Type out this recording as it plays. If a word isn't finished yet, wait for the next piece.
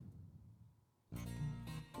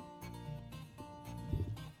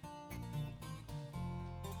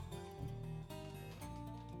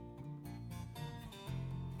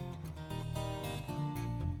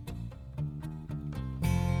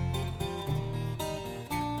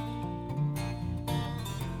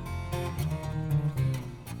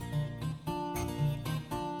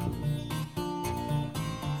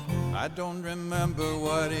I don't remember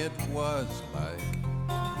what it was like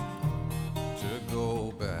to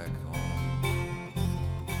go back home.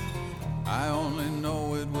 I only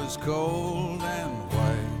know it was cold and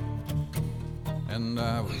white, and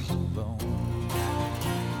I was alone.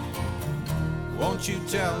 Won't you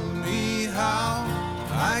tell me how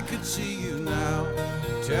I could see you now?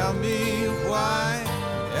 Tell me why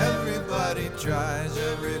everybody tries,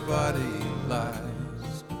 everybody lies.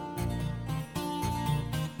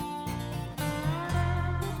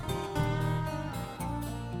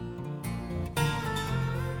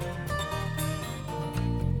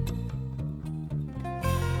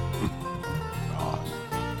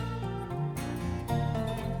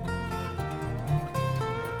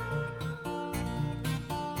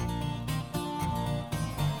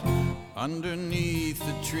 Underneath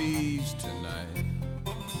the trees tonight,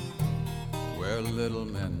 where little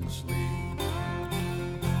men sleep,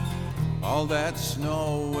 all that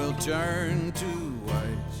snow will turn to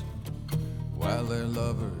ice while their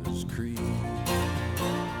lovers creep.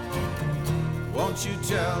 Won't you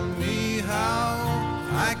tell me how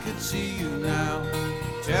I could see you now?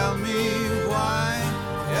 Tell me why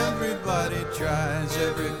everybody tries,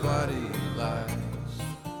 everybody lies.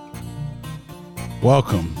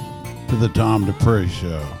 Welcome to the Tom Dupree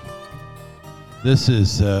Show. This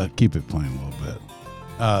is, keep it playing a little bit.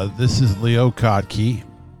 This is Leo Kotke,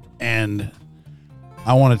 and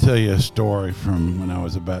I want to tell you a story from when I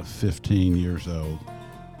was about 15 years old,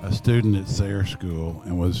 a student at Sayre School,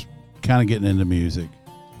 and was kind of getting into music.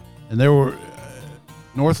 And there were,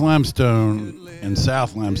 North Limestone and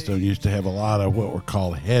South Limestone used to have a lot of what were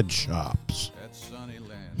called head shops,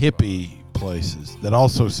 hippie places that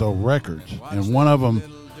also sold records. And one of them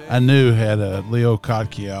I knew had a Leo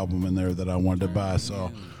Kotke album in there that I wanted to buy.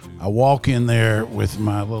 So I walk in there with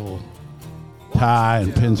my little tie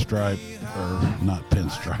and pinstripe, or not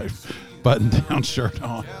pinstripe, button-down shirt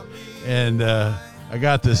on. And I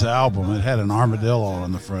got this album. It had an armadillo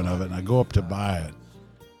on the front of it, and I go up to buy it.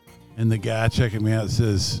 And the guy checking me out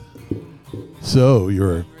says, "So,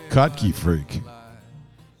 you're a Kotke freak?"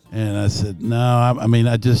 And I said, "No, I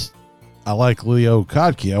like Leo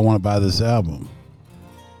Kotke. I want to buy this album."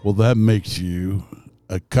 "Well, that makes you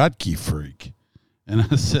a Kotke freak." And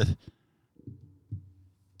I said,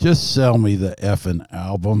 "Just sell me the effing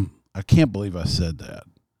album." I can't believe I said that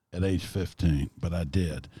at age 15, but I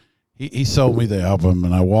did. He sold me the album,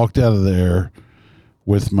 and I walked out of there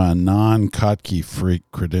with my non-Kotke freak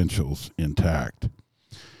credentials intact.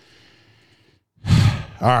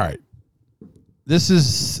 All right. This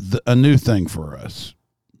is a new thing for us.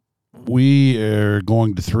 We are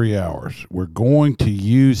going to 3 hours. We're going to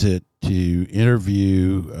use it to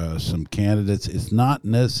interview some candidates. It's not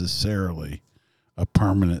necessarily a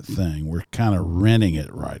permanent thing. We're kind of renting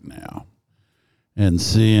it right now and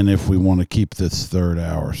seeing if we want to keep this third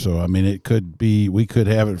hour. So, I mean, it could be, we could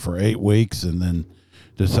have it for 8 weeks and then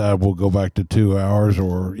decide we'll go back to 2 hours,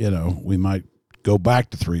 or, we might go back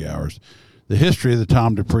to 3 hours. The history of the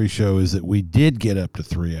Tom Dupree Show is that we did get up to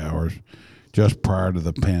 3 hours just prior to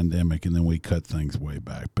the pandemic, and then we cut things way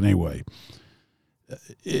back. But anyway,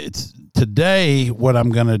 it's today what I'm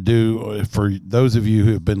going to do for those of you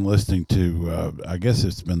who have been listening to, I guess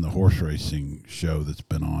it's been the horse racing show that's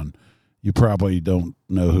been on. You probably don't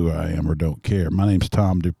know who I am or don't care. My name's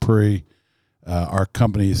Tom Dupree. Our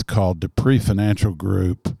company is called Dupree Financial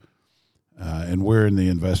Group, and we're in the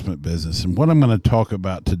investment business. And what I'm going to talk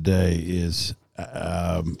about today is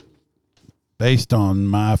based on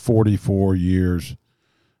my 44 years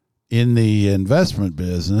in the investment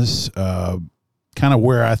business, kind of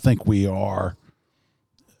where I think we are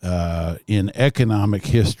in economic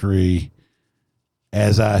history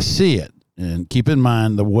as I see it. And keep in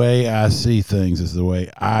mind, the way I see things is the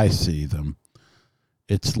way I see them.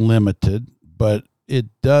 It's limited, but it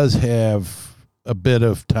does have a bit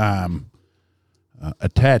of time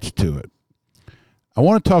attached to it. I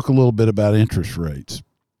want to talk a little bit about interest rates.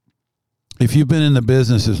 If you've been in the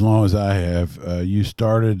business as long as I have, you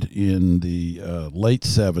started in the late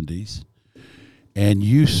 70s, and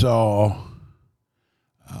you saw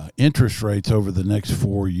interest rates over the next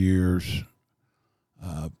 4 years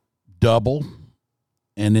double,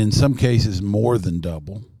 and in some cases more than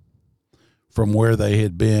double, from where they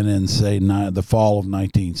had been in, say, the fall of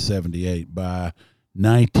 1978. By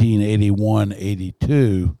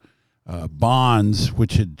 1981-82, bonds,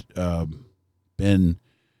 which had been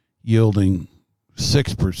yielding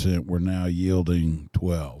 6%, were now yielding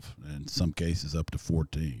 12, in some cases up to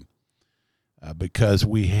 14, because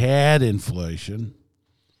we had inflation,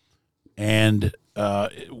 and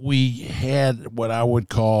we had what I would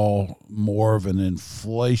call more of an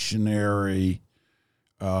inflationary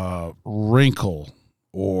wrinkle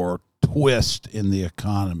or twist in the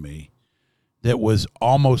economy that was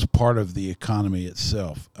almost part of the economy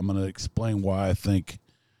itself. I'm going to explain why I think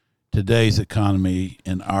today's economy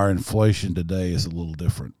and our inflation today is a little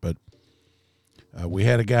different. But we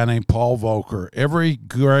had a guy named Paul Volcker. Every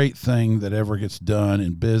great thing that ever gets done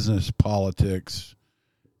in business, politics,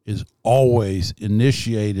 is always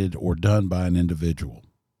initiated or done by an individual.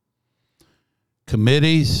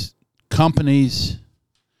 Committees, companies,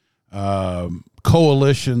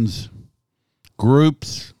 coalitions,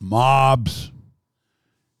 groups, mobs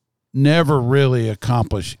never really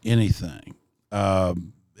accomplish anything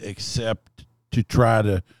except to try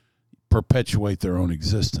to perpetuate their own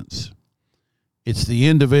existence. It's the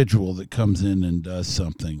individual that comes in and does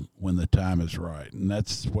something when the time is right. And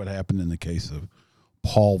that's what happened in the case of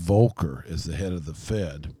Paul Volcker as the head of the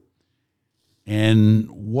Fed. And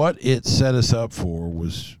what it set us up for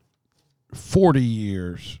was 40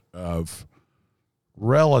 years of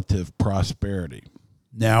relative prosperity.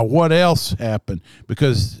 Now, what else happened?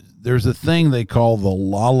 Because there's a thing they call the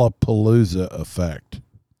Lollapalooza effect.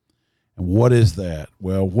 And what is that?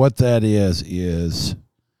 Well, what that is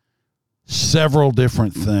several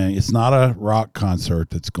different things. It's not a rock concert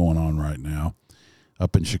that's going on right now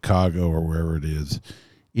up in Chicago or wherever it is.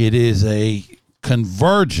 It is a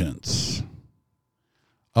convergence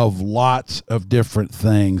of lots of different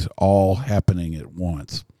things all happening at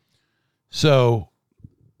once. So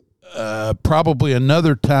probably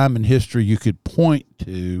another time in history you could point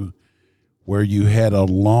to where you had a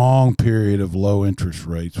long period of low interest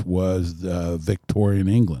rates was Victorian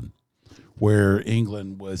England, where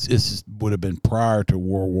England was, this would have been prior to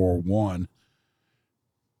World War I.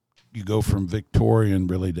 You go from Victorian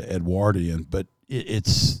really to Edwardian, but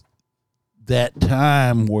it's that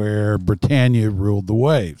time where Britannia ruled the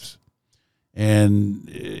waves. And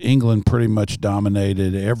England pretty much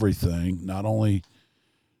dominated everything, not only,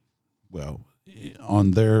 well,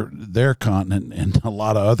 on their continent and a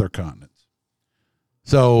lot of other continents.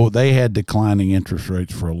 So they had declining interest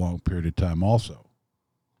rates for a long period of time also.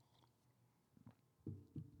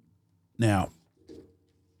 Now,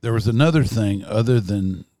 there was another thing other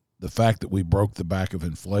than the fact that we broke the back of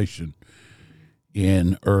inflation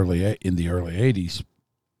in the early 80s.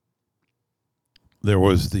 There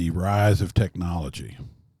was the rise of technology.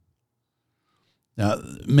 Now,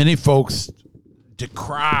 many folks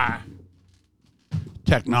decry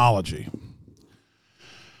technology.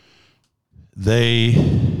 They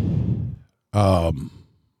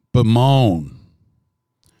bemoan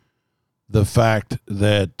the fact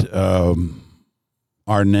that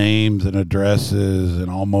our names and addresses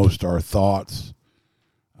and almost our thoughts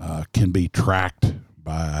can be tracked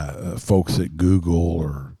by folks at Google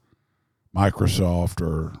or Microsoft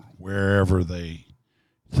or wherever they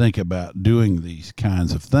think about doing these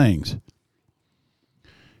kinds of things.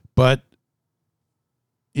 But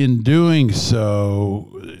in doing so,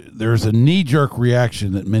 there's a knee-jerk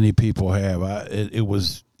reaction that many people have. It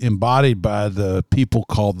was embodied by the people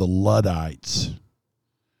called the Luddites.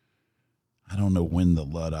 I don't know when the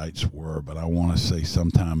Luddites were, but I want to say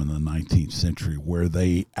sometime in the 19th century, where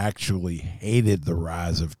they actually hated the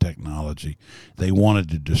rise of technology. They wanted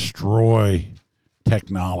to destroy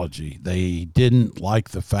technology. They didn't like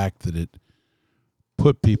the fact that it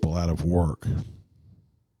put people out of work.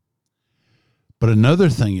 But another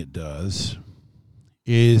thing it does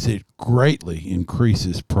is it greatly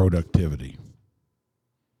increases productivity.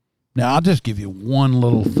 Now, I'll just give you one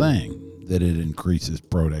little thing that it increases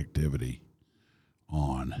productivity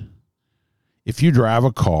on. If you drive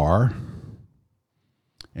a car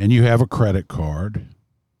and you have a credit card,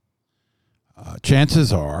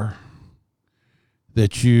 chances are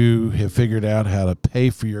that you have figured out how to pay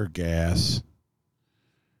for your gas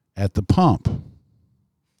at the pump.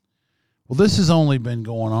 Well, this has only been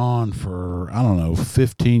going on for,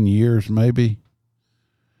 15 years maybe.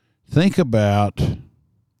 Think about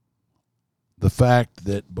the fact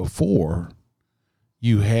that before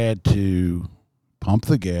you had to pump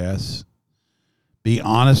the gas, be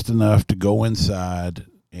honest enough to go inside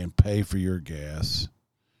and pay for your gas.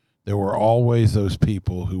 There were always those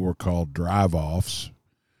people who were called drive-offs,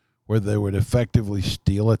 where they would effectively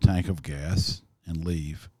steal a tank of gas and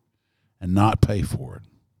leave and not pay for it.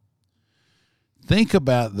 Think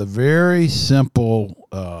about the very simple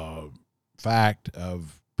fact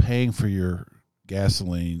of paying for your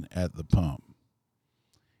gasoline at the pump.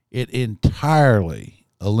 It entirely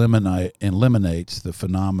eliminates the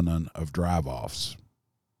phenomenon of drive-offs.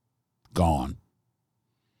 Gone.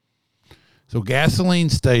 So gasoline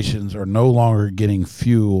stations are no longer getting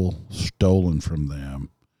fuel stolen from them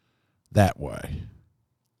that way.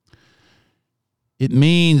 It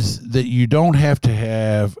means that you don't have to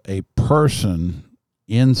have a person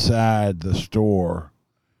inside the store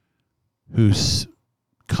who's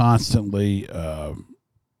constantly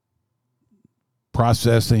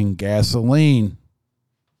processing gasoline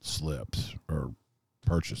slips or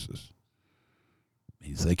purchases. It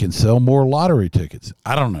means they can sell more lottery tickets.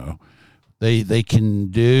 I don't know. They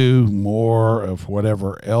can do more of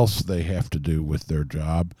whatever else they have to do with their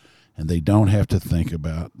job, and they don't have to think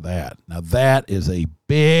about that. Now, that is a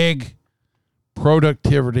big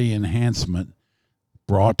productivity enhancement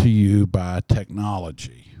brought to you by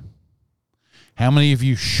technology. How many of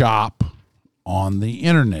you shop on the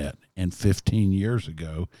internet? And 15 years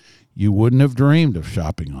ago, you wouldn't have dreamed of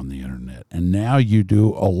shopping on the internet. And now you do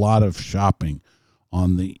a lot of shopping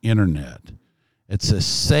on the internet. It's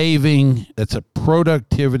a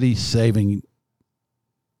productivity saving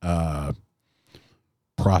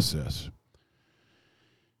process.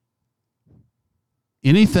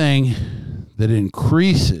 Anything that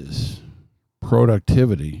increases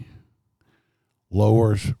productivity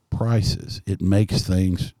lowers prices. It makes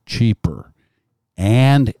things cheaper,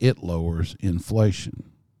 and it lowers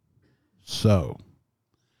inflation. So,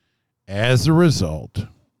 as a result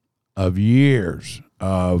of years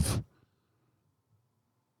of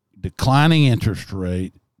declining interest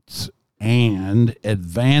rates and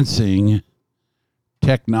advancing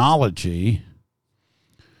technology,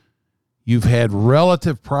 you've had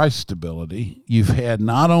relative price stability. You've had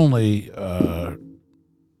not only,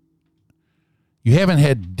 you haven't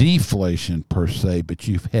had deflation per se, but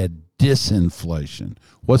you've had disinflation.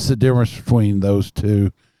 What's the difference between those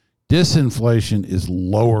two? Disinflation is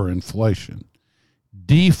lower inflation.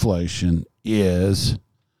 Deflation is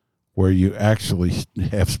where you actually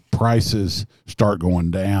have prices start going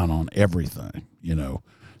down on everything. You know,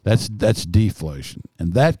 that's deflation,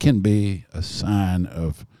 and that can be a sign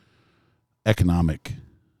of economic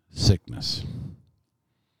sickness.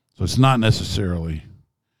 So it's not necessarily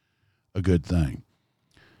a good thing.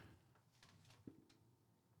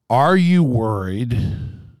 Are you worried?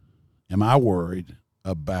 Am I worried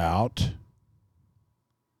about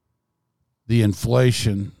the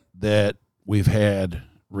inflation that we've had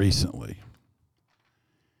recently?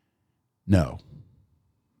 No,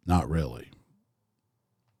 not really.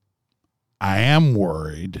 I am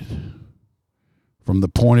worried from the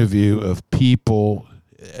point of view of people.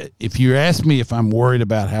 If you ask me if I'm worried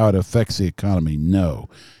about how it affects the economy, no.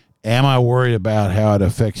 Am I worried about how it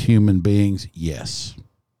affects human beings? Yes.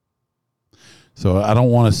 So I don't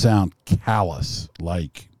want to sound callous,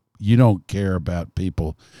 like you don't care about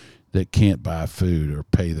people that can't buy food or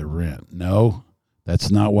pay the rent. No, that's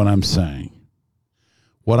not what I'm saying.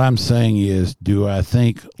 What I'm saying is, do I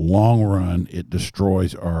think long run it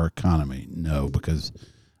destroys our economy? No, because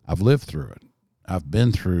I've lived through it. I've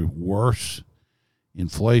been through worse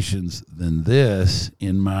inflations than this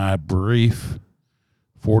in my brief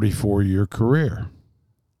 44-year career.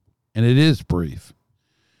 And it is brief.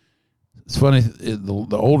 It's funny,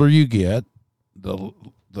 the older you get,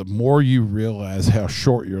 the more you realize how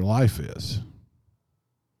short your life is.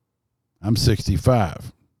 I'm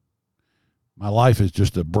 65. My life is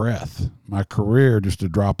just a breath. My career just a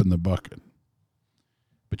drop in the bucket.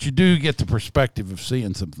 But you do get the perspective of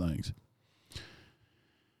seeing some things.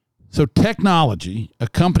 So technology,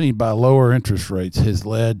 accompanied by lower interest rates, has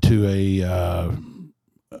led to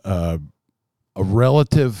a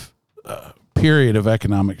relative period of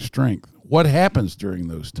economic strength. What happens during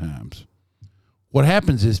those times? What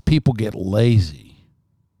happens is people get lazy.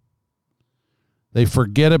 They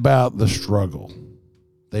forget about the struggle.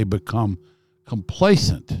 They become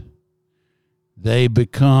complacent. They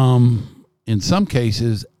become, in some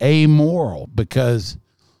cases, amoral, because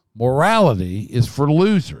morality is for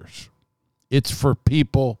losers. It's for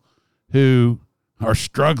people who are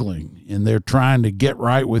struggling and they're trying to get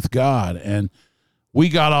right with God. And we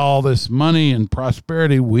got all this money and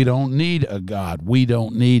prosperity. We don't need a God. We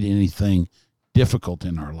don't need anything difficult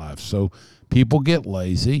in our lives. So people get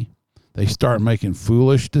lazy. They start making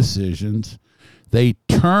foolish decisions. They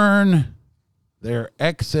turn their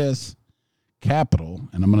excess capital,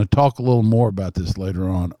 and I'm going to talk a little more about this later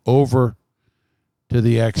on, over to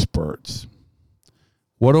the experts.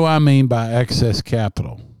 What do I mean by excess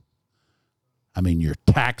capital? I mean your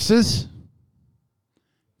taxes.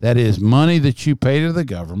 That is money that you pay to the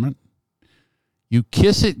government. You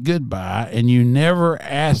kiss it goodbye, and you never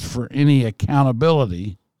ask for any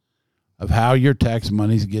accountability of how your tax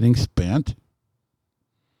money is getting spent.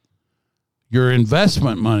 Your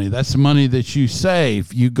investment money, that's the money that you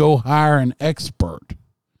save. You go hire an expert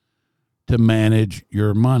to manage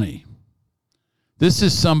your money. This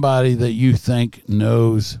is somebody that you think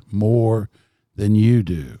knows more than you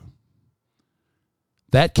do,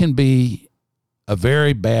 that can be a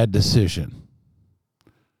very bad decision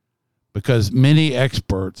because many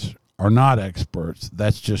experts are not experts.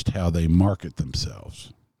 That's just how they market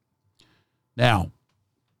themselves. Now,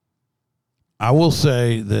 I will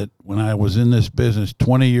say that when I was in this business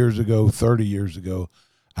 20 years ago, 30 years ago,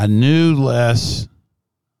 I knew less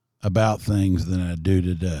about things than I do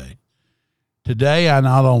today. Today, I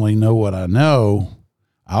not only know what I know,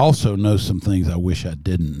 I also know some things I wish I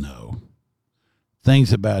didn't know.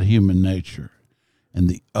 Things about human nature and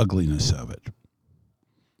the ugliness of it.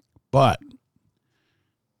 But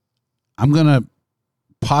I'm going to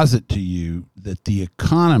posit to you that the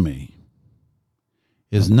economy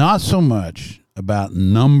is not so much about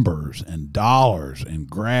numbers and dollars and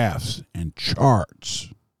graphs and charts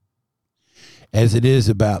as it is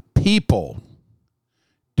about people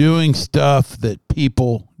doing stuff that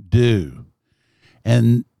people do.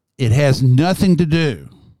 And it has nothing to do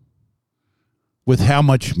with how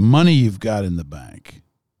much money you've got in the bank.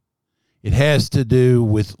 It has to do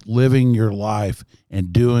with living your life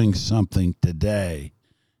and doing something today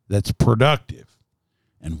that's productive.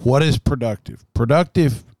 And what is productive?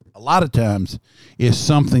 Productive, a lot of times, is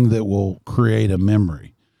something that will create a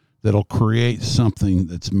memory, that'll create something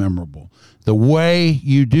that's memorable. The way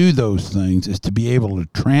you do those things is to be able to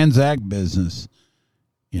transact business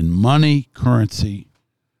in money, currency,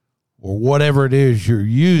 or whatever it is you're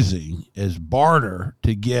using as barter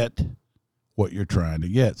to get what you're trying to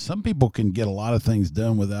get. Some people can get a lot of things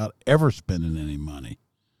done without ever spending any money.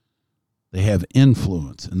 They have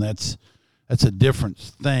influence, and that's a different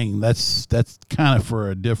thing. That's kind of for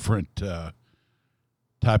a different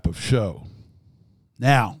type of show.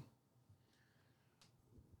 Now,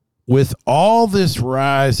 with all this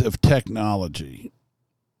rise of technology,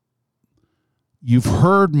 you've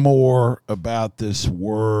heard more about this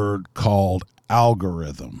word called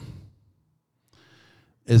algorithm.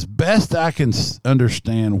 As best I can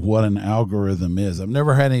understand what an algorithm is, I've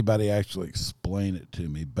never had anybody actually explain it to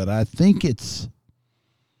me, but I think it's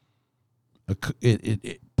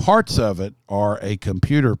parts of it are a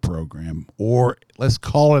computer program, or let's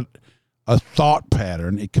call it a thought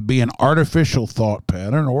pattern. It could be an artificial thought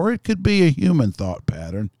pattern, or it could be a human thought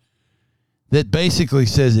pattern that basically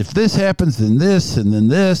says, if this happens, then this, and then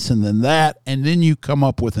this, and then that, and then you come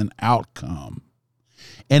up with an outcome.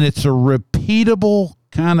 And it's a repeatable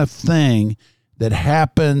kind of thing that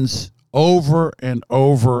happens over and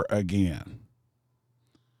over again.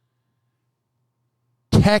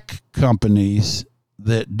 Tech companies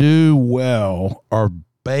that do well are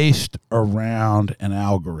based around an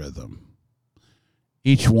algorithm.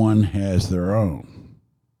 Each one has their own.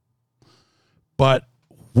 But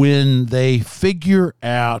when they figure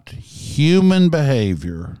out human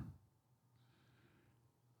behavior,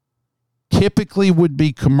 typically would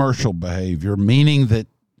be commercial behavior, meaning that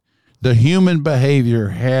the human behavior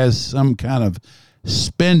has some kind of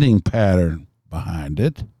spending pattern behind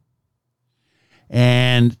it,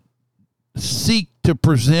 and seek to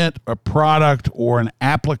present a product or an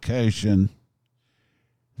application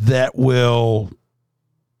that will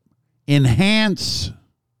enhance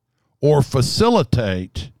or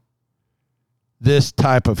facilitate this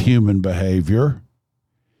type of human behavior,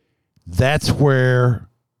 that's where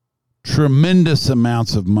tremendous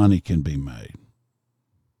amounts of money can be made.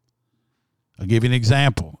 I'll give you an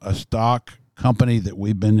example. A stock company that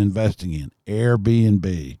we've been investing in,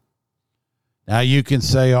 Airbnb. Now, you can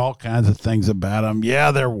say all kinds of things about them.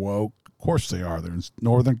 Yeah, they're woke. Of course they are. They're in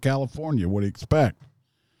Northern California. What do you expect?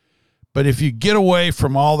 But if you get away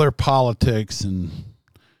from all their politics and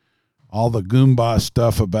all the Goomba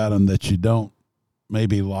stuff about them that you don't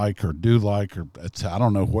maybe like or do like, or I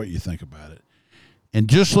don't know what you think about it, and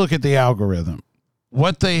just look at the algorithm,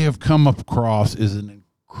 what they have come across is an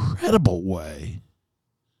incredible way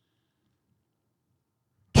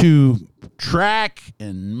to track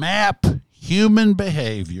and map human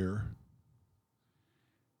behavior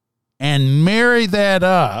and marry that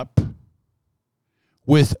up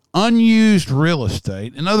with unused real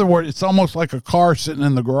estate. In other words, it's almost like a car sitting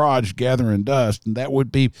in the garage gathering dust, and that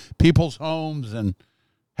would be people's homes and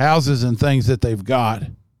houses and things that they've got,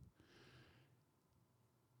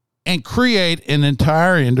 and create an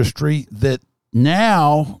entire industry that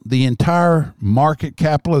now the entire market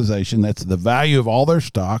capitalization, that's the value of all their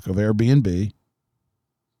stock of Airbnb,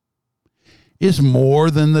 is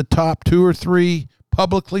more than the top 2 or 3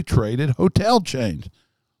 publicly traded hotel chains,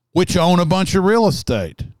 which own a bunch of real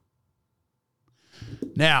estate.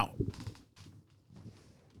 Now,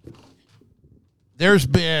 there's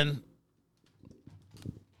been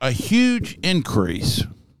a huge increase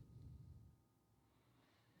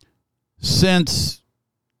since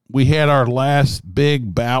we had our last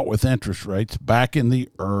big bout with interest rates back in the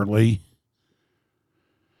early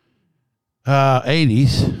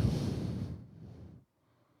 80s,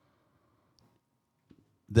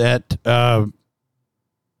 that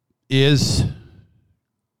is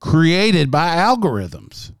created by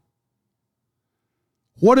algorithms.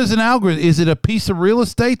 What is an algorithm? Is it a piece of real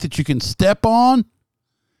estate that you can step on?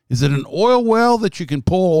 Is it an oil well that you can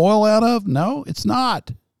pull oil out of? No, it's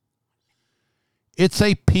not. It's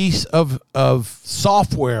a piece of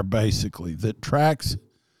software, basically, that tracks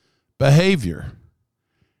behavior.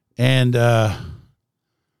 And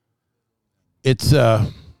it's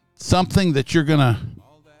something that you're gonna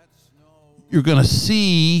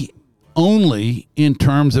see only in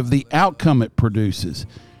terms of the outcome it produces.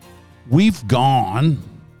 We've gone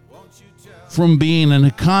from being an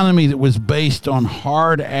economy that was based on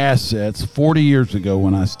hard assets 40 years ago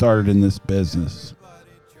when I started in this business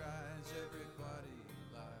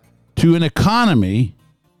to an economy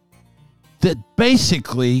that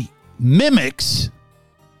basically mimics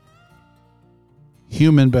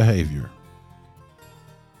human behavior.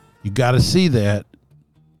 You got to see that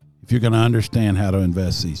if you're going to understand how to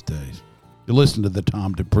invest these days. You listen to the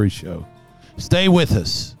Tom Dupree Show. Stay with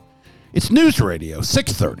us. It's News Radio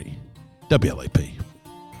 630 WLAP.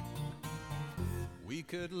 We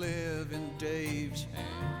could live in Dave's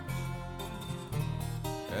hands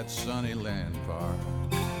at Sunnyland Park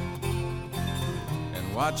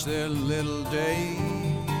and watch their little days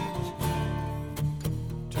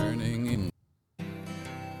turning in.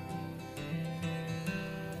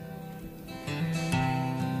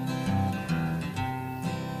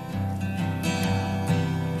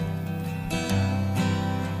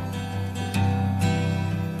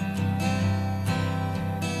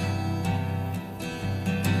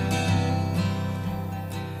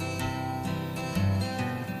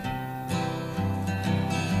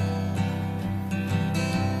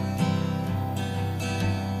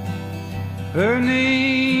 Her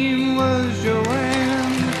name was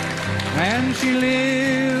Joanne, and she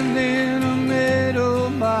lived in a meadow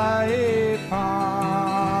by a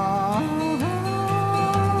pond.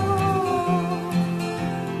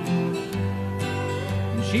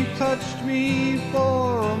 And she touched me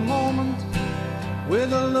for a moment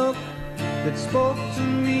with a look that spoke to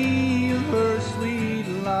me of her sweet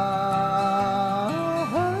love.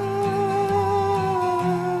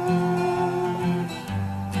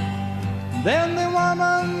 Then the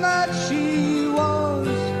woman that she was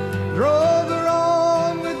drove her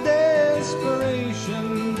on with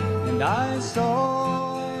desperation, and I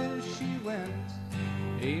saw as she went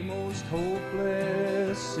a most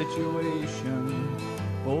hopeless situation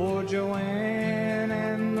for Joanne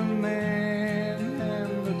and the man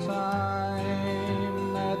and the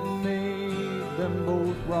time that made them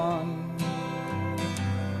both run.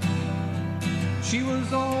 She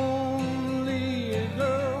was only a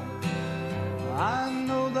girl, I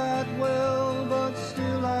know that well, but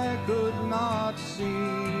still I could not see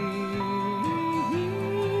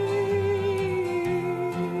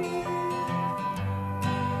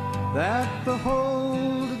that the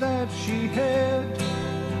hold that she had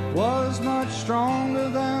was much stronger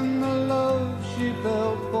than the love she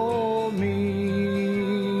felt for me.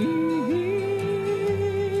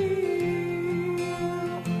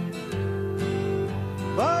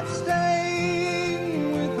 But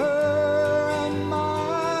staying with her and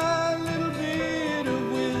my little bit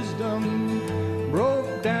of wisdom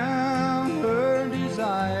broke down her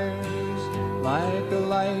desires like a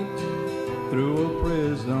light through a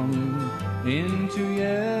prism into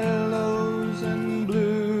yellows and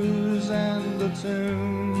blues, and the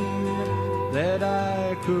tune that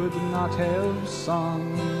I could not have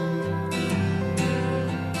sung.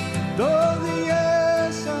 Though the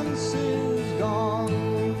essence is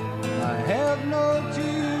gone, I have no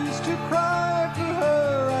tears to cry for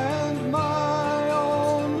her, and my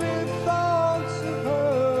only thoughts of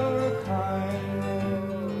her are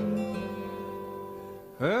kind.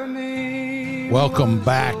 Her name. Welcome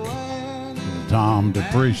back to the Tom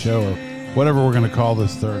Dupree Show, or whatever we're going to call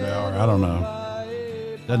this third hour. I don't know.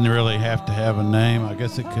 Doesn't really have to have a name. I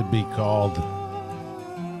guess it could be called,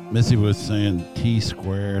 Missy was saying T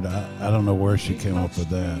squared. I don't know where she came up with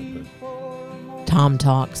that. But Tom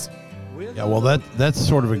Talks. yeah, well, that's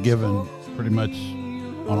sort of a given pretty much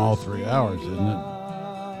on all 3 hours, isn't it?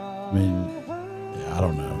 I mean, yeah, I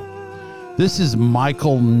don't know. This is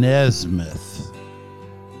Michael Nesmith.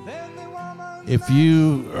 If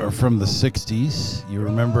you are from the 60s, you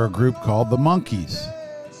remember a group called the Monkees.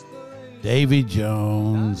 Davy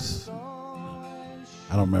Jones.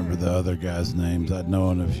 I don't remember the other guys' names. I'd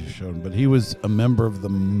know him if you showed him. But he was a member of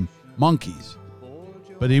the Monkees.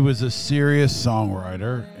 But he was a serious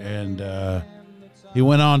songwriter, and he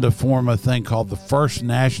went on to form a thing called the First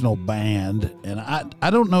National Band. And I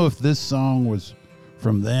don't know if this song was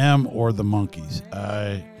from them or the Monkees.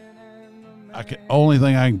 Only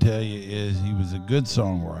thing I can tell you is he was a good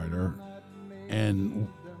songwriter and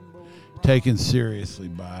taken seriously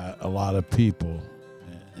by a lot of people.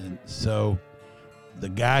 And so the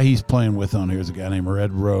guy he's playing with on here is a guy named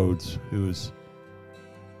Red Rhodes, who is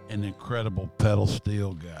an incredible pedal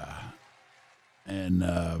steel guy and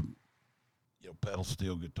pedal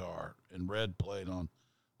steel guitar. And Red played on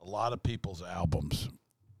a lot of people's albums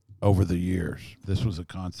over the years. This was a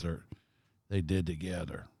concert they did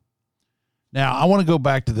together. Now, I want to go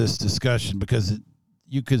back to this discussion because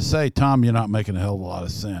you could say, Tom, you're not making a hell of a lot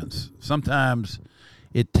of sense. Sometimes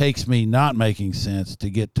it takes me not making sense to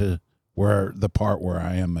get to the part where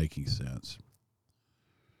I am making sense.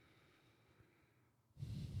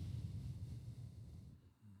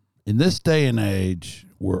 In this day and age,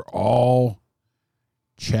 we're all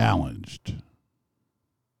challenged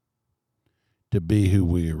to be who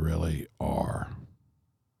we really are.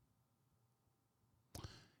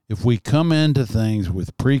 If we come into things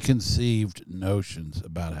with preconceived notions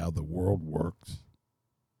about how the world works,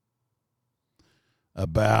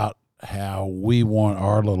 about how we want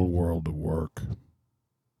our little world to work,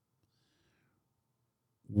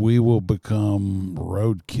 we will become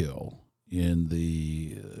roadkill in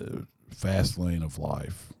the fast lane of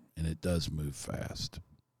life, and it does move fast.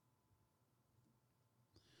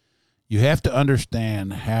 You have to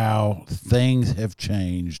understand how things have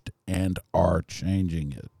changed and are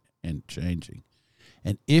changing it and changing.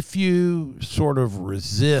 And if you sort of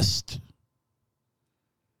resist,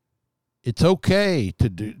 it's okay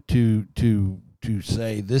to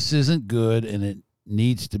say this isn't good and it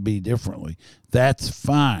needs to be differently. That's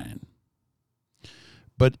fine.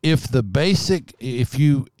 But if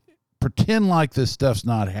you pretend like this stuff's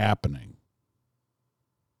not happening,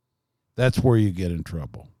 that's where you get in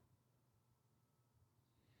trouble.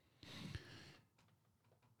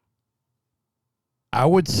 I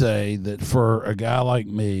would say that for a guy like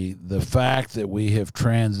me, the fact that we have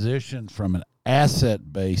transitioned from an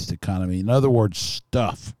asset-based economy, in other words,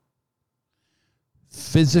 stuff,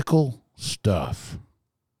 physical stuff,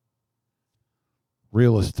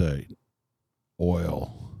 real estate,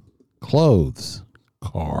 oil, clothes,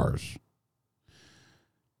 cars,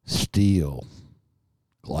 steel,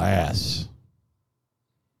 glass,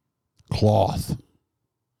 cloth,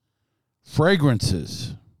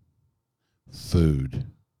 fragrances, food,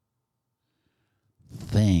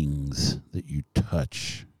 things that you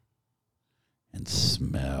touch and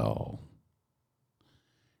smell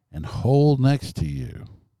and hold next to you.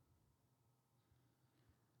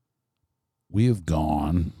 We have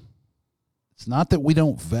gone. It's not that we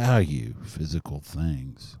don't value physical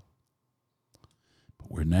things,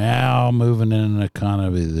 but we're now moving in an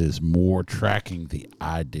economy that is more tracking the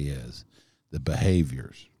ideas, the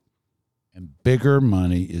behaviors. And bigger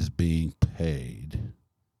money is being paid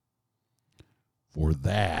for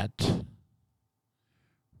that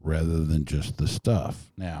rather than just the stuff.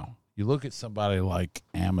 Now, you look at somebody like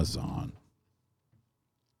Amazon.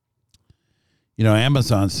 You know,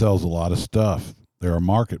 Amazon sells a lot of stuff. They're a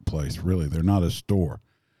marketplace, really. They're not a store.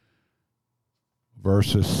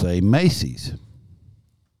 Versus, say, Macy's.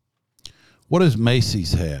 What does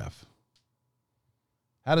Macy's have?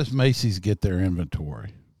 How does Macy's get their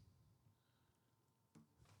inventory?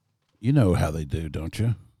 You know how they do, don't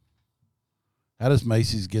you? How does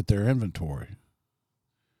Macy's get their inventory?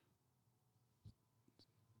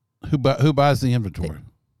 Who buys the inventory?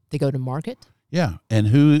 They go to market? Yeah, and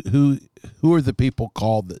who are the people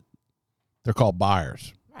called that? They're called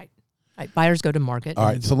buyers. Right. Buyers go to market. All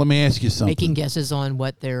right, so let me ask you something. Making guesses on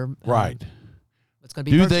what they're right. What's going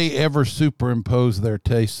to be Do purchased. they ever superimpose their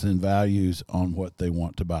tastes and values on what they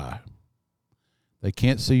want to buy? They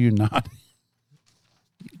can't see you not.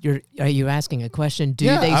 Are you asking a question? Do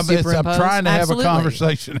yeah, they superimpose? I'm trying to Absolutely. have a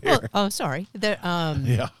conversation here. Well, sorry.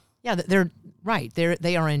 Yeah. Yeah, they're right.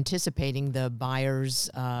 They are anticipating the buyers'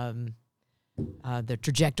 the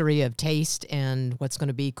trajectory of taste and what's going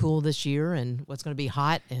to be cool this year and what's going to be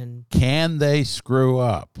hot. And can they screw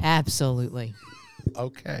up? Absolutely.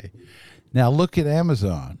 Okay. Now look at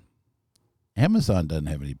Amazon. Amazon doesn't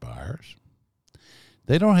have any buyers.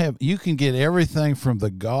 They don't have. You can get everything from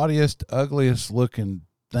the gaudiest, ugliest looking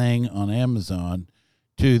thing on Amazon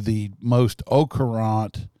to the most au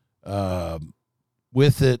courant,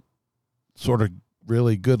 with it, sort of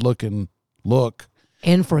really good looking look.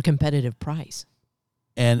 And for a competitive price.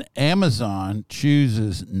 And Amazon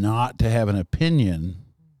chooses not to have an opinion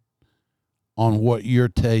on what your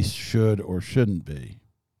taste should or shouldn't be.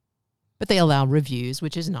 But they allow reviews,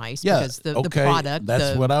 which is nice Yeah, because the okay, product.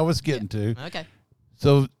 that's what I was getting to. Okay.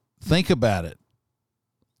 So think about it.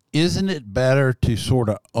 Isn't it better to sort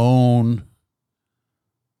of own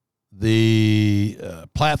the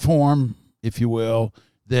platform, if you will,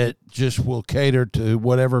 that just will cater to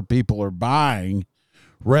whatever people are buying,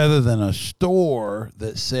 rather than a store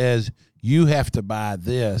that says you have to buy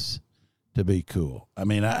this to be cool? I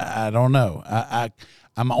mean, I don't know.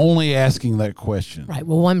 I'm only asking that question. Right.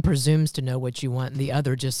 Well, one presumes to know what you want, and the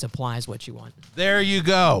other just supplies what you want. There you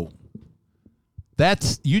go.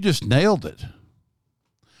 You just nailed it.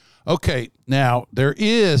 Okay, now there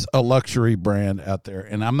is a luxury brand out there,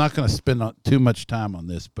 and I'm not going to spend too much time on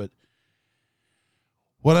this, but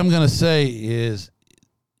what I'm going to say is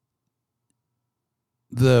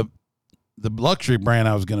the luxury brand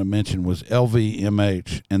I was going to mention was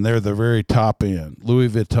LVMH, and they're the very top end. Louis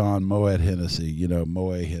Vuitton, Moet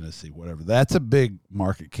Hennessy, whatever. That's a big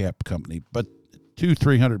market cap company, but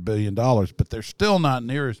 $200-300 billion, but they're still not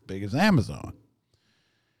near as big as Amazon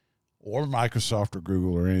or Microsoft or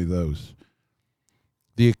Google or any of those.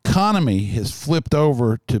 The economy has flipped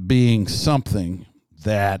over to being something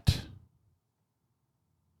that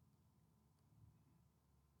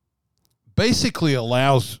basically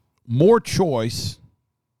allows more choice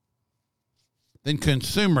than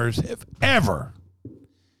consumers have ever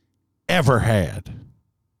had.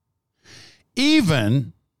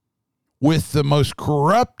 Even with the most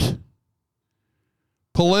corrupt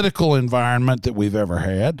political environment that we've ever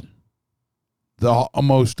had, the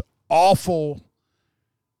most awful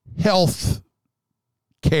health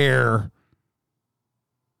care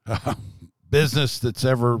business that's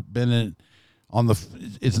ever been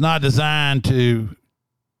it's not designed to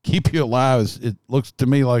keep you alive. It looks to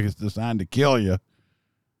me like it's designed to kill you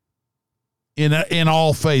in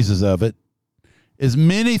all phases of it. As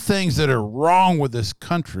many things that are wrong with this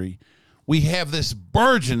country, we have this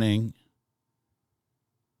burgeoning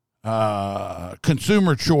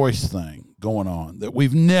consumer choice thing going on that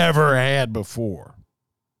we've never had before.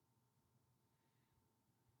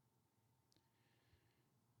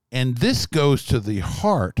 And this goes to the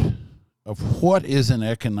heart of what is an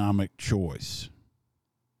economic choice,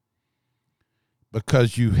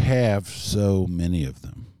 because you have so many of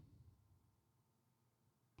them.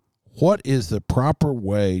 What is the proper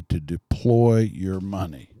way to deploy your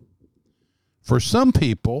money? For some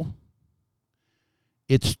people,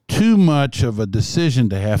 it's too much of a decision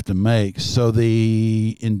to have to make, so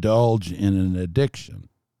they indulge in an addiction,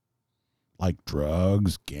 like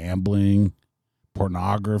drugs, gambling,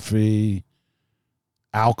 pornography,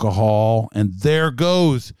 alcohol, and there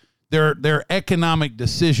goes their economic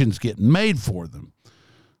decisions getting made for them.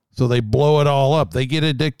 So they blow it all up. They get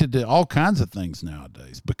addicted to all kinds of things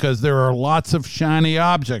nowadays because there are lots of shiny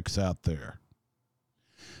objects out there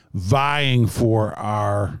vying for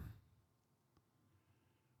our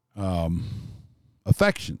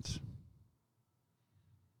affections.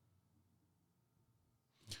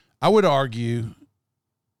 I would argue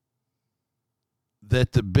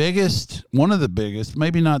that one of the biggest,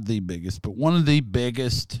 maybe not the biggest, but one of the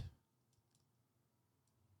biggest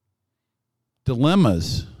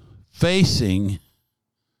dilemmas facing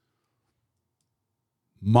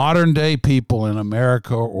modern day people in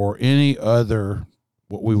America or any other,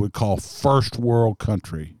 what we would call first world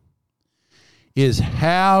country, is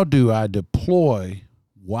how do I deploy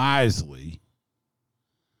wisely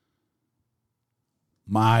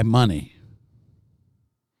my money?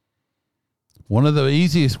 One of the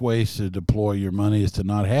easiest ways to deploy your money is to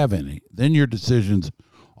not have any. Then your decisions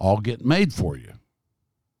all get made for you.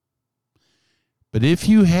 But if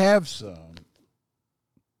you have some,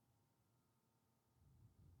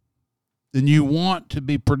 then you want to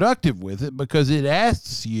be productive with it because it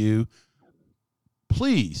asks you,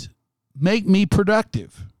 please, make me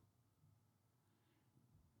productive.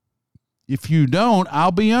 If you don't,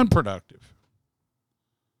 I'll be unproductive.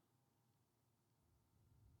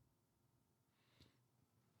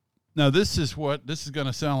 Now, this is going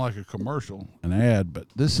to sound like a commercial, an ad, but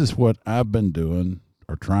this is what I've been doing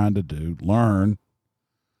or trying to do, learn,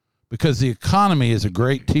 because the economy is a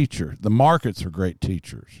great teacher. The markets are great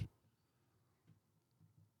teachers.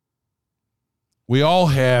 We all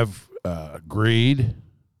have greed.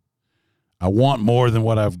 I want more than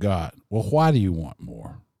what I've got. Well, why do you want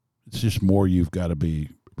more? It's just more you've got to be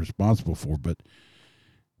responsible for. But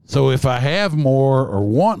so if I have more or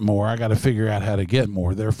want more, I got to figure out how to get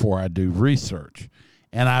more. Therefore, I do research.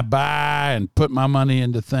 And I buy and put my money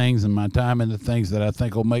into things and my time into things that I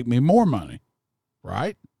think will make me more money.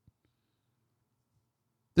 Right?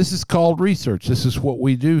 This is called research. This is what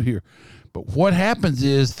we do here. But what happens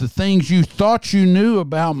is the things you thought you knew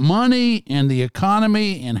about money and the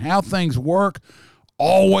economy and how things work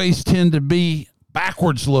always tend to be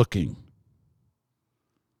backwards looking.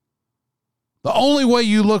 The only way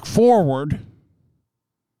you look forward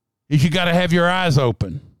is you got to have your eyes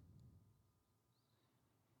open.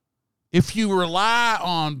 If you rely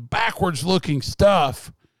on backwards looking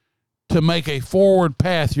stuff to make a forward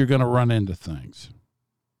path, you're going to run into things.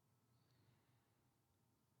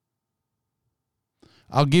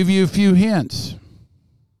 I'll give you a few hints.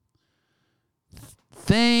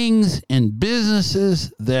 Things in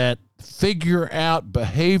businesses that figure out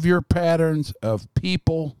behavior patterns of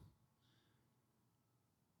people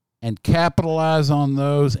and capitalize on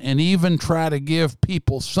those and even try to give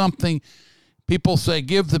people something. People say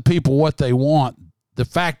give the people what they want. The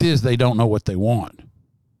fact is they don't know what they want.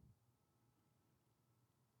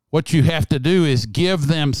 What you have to do is give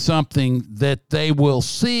them something that they will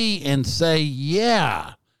see and say,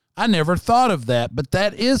 yeah, I never thought of that, but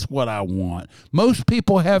that is what I want. Most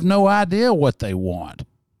people have no idea what they want.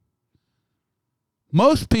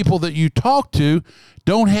 Most people that you talk to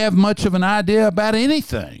don't have much of an idea about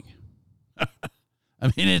anything. I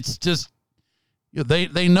mean, it's just, you know,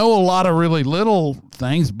 they know a lot of really little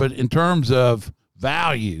things, but in terms of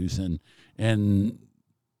values and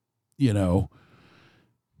you know,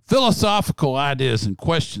 philosophical ideas and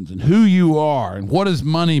questions and who you are and what does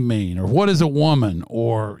money mean or what is a woman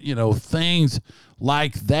or, you know, things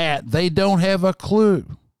like that, they don't have a clue.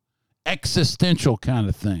 Existential kind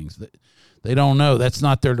of things that they don't know. That's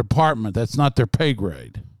not their department. That's not their pay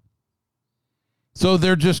grade. So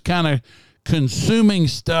they're just kind of consuming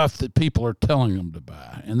stuff that people are telling them to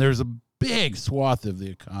buy. And there's a big swath of the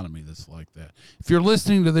economy that's like that. If you're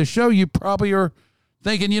listening to this show, you probably are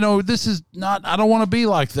thinking, you know, this is not, I don't want to be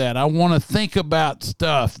like that. I want to think about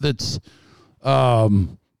stuff that's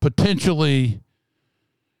potentially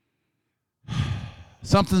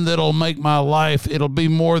something that'll make my life, it'll be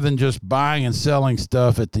more than just buying and selling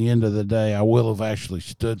stuff at the end of the day. I will have actually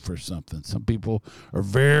stood for something. Some people are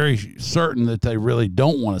very certain that they really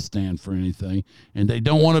don't want to stand for anything, and they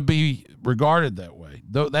don't want to be regarded that way.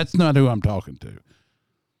 Though that's not who I'm talking to.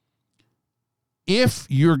 If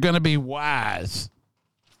you're going to be wise,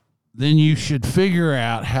 then you should figure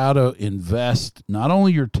out how to invest not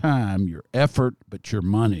only your time, your effort, but your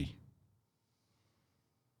money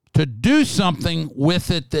to do something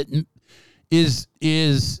with it that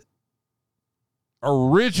is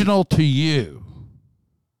original to you,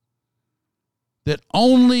 that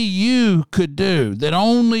only you could do, that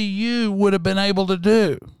only you would have been able to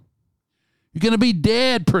do. You're going to be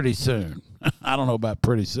dead pretty soon. I don't know about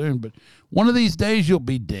pretty soon, but one of these days you'll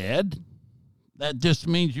be dead. That just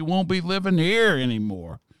means you won't be living here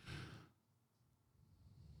anymore.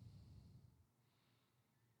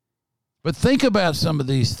 But think about some of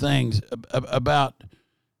these things,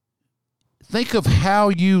 think of how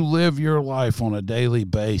you live your life on a daily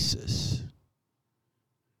basis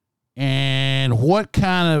and what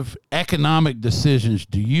kind of economic decisions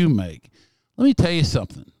do you make. Let me tell you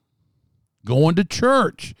something. Going to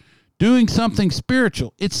church, doing something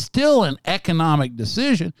spiritual, it's still an economic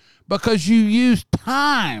decision because you use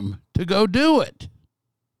time to go do it.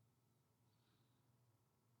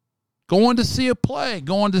 Going to see a play,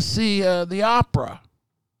 going to see the opera.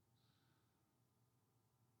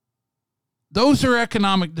 Those are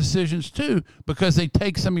economic decisions too because they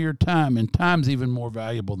take some of your time, and time's even more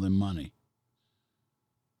valuable than money.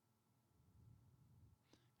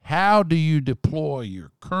 How do you deploy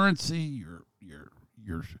your currency, your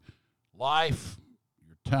life,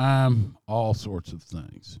 your time, all sorts of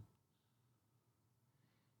things?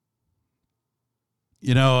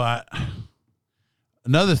 You know,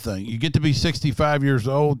 another thing, you get to be 65 years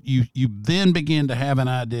old, you then begin to have an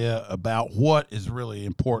idea about what is really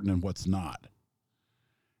important and what's not.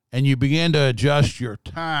 And you begin to adjust your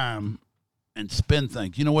time and spend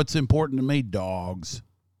things. You know what's important to me? Dogs.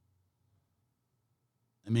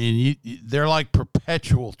 I mean, they're like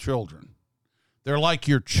perpetual children. They're like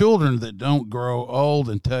your children that don't grow old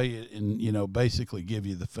and tell you and, you know, basically give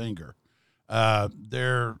you the finger.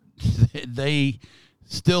 They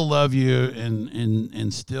still love you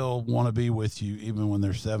and still want to be with you even when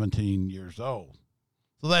they're 17 years old.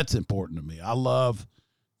 So that's important to me. I love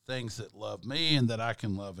things that love me and that I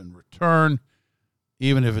can love in return,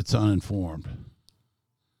 even if it's uninformed.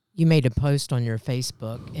 You made a post on your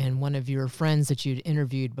Facebook, and one of your friends that you'd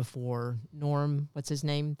interviewed before, Norm, what's his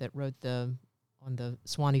name, that wrote on the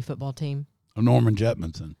Swanee football team? Norman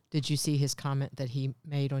Jetmanson. Did you see his comment that he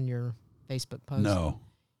made on your Facebook post? No.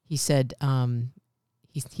 He said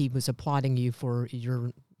he was applauding you for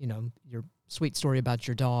your sweet story about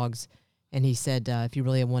your dogs. and he said, if you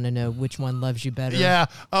really want to know which one loves you better. Yeah.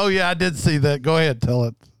 Oh, yeah, I did see that. Go ahead, tell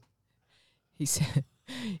it. He said,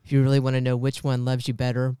 if you really want to know which one loves you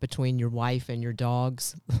better between your wife and your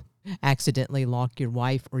dogs, accidentally lock your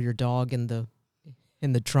wife or your dog in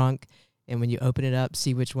the trunk, and when you open it up,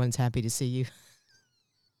 see which one's happy to see you.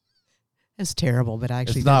 That's terrible, but I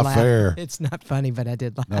actually It's did not laugh. fair. It's not funny, but I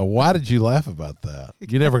did laugh. Now, why did you laugh about that?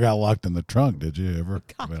 You never got locked in the trunk, did you ever?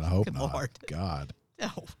 I mean, I hope good not. Lord. God. No.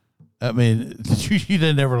 I mean, you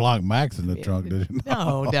didn't ever lock Max in the trunk, did you?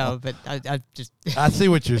 No, but I just. I see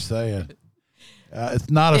what you're saying. It's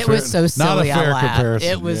not a It fair, was so silly. not a fair I laughed. comparison.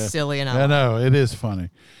 It was silly, and I know it is funny.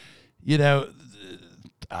 You know,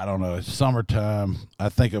 I don't know. It's summertime. I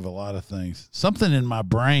think of a lot of things. Something in my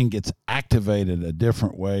brain gets activated a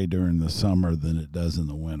different way during the summer than it does in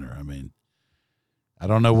the winter. I mean, I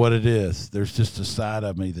don't know what it is. There's just a side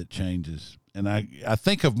of me that changes, and I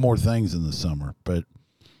think of more things in the summer. But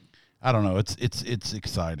I don't know. It's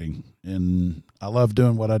exciting, and I love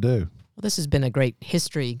doing what I do. Well, this has been a great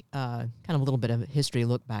history, kind of a little bit of a history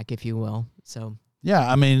look back, if you will. So Yeah,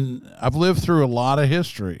 I mean, I've lived through a lot of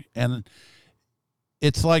history, and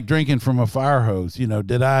it's like drinking from a fire hose. You know,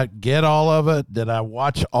 did I get all of it? Did I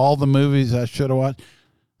watch all the movies I should have watched?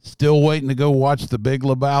 Still waiting to go watch The Big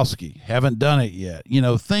Lebowski. Haven't done it yet. You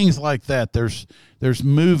know, things like that. There's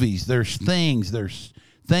movies. There's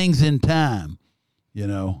things in time. You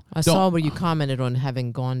know, I saw where you commented on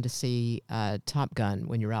having gone to see Top Gun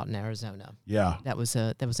when you were out in Arizona. Yeah, That was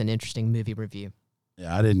an interesting movie review.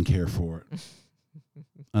 yeah. I didn't care for it.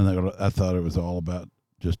 I thought it was all about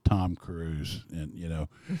just Tom Cruise, and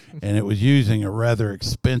and it was using a rather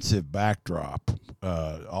expensive backdrop,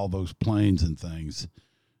 all those planes and things,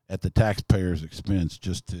 at the taxpayer's expense,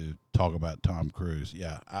 just to talk about Tom Cruise.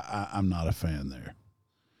 Yeah, I'm not a fan there.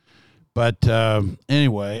 But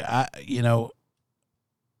anyway,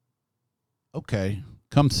 okay,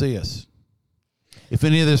 come see us. If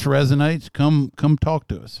any of this resonates, come talk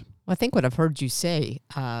to us. Well, I think what I've heard you say,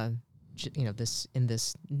 this in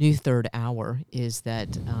this new third hour is that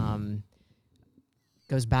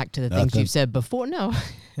goes back to the things you've said before. No,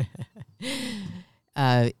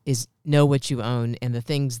 is know what you own, and the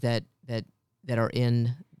things that are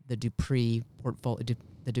in the Dupree portfolio,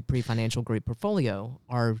 the Dupree Financial Group portfolio,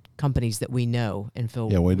 are companies that we know and feel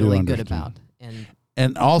really good about.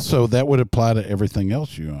 And also, that would apply to everything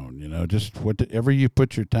else you own. You know, just whatever you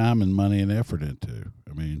put your time and money and effort into.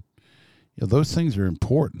 I mean, those things are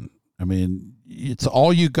important. I mean, it's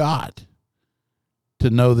all you got to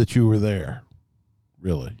know that you were there,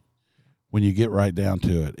 really. When you get right down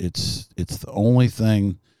to it, it's the only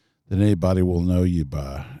thing that anybody will know you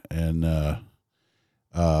by. And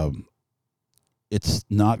it's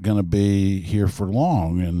not going to be here for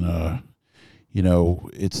long. And,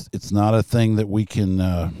 it's not a thing that we can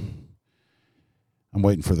I'm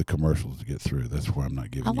waiting for the commercials to get through. That's why I'm not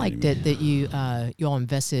giving I liked it that you all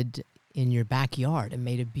invested in your backyard and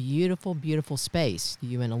made a beautiful, beautiful space.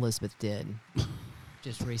 You and Elizabeth did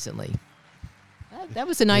just recently. That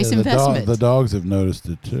was a nice investment. The dogs have noticed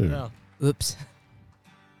it too. Oh. Oops.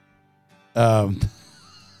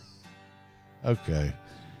 Okay.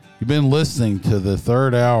 You've been listening to the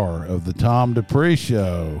third hour of the Tom Dupree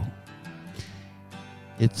Show.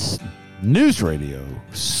 It's News Radio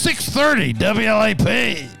 630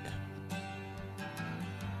 WLAP.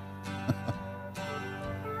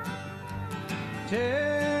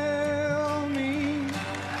 Tell me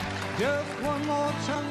just one more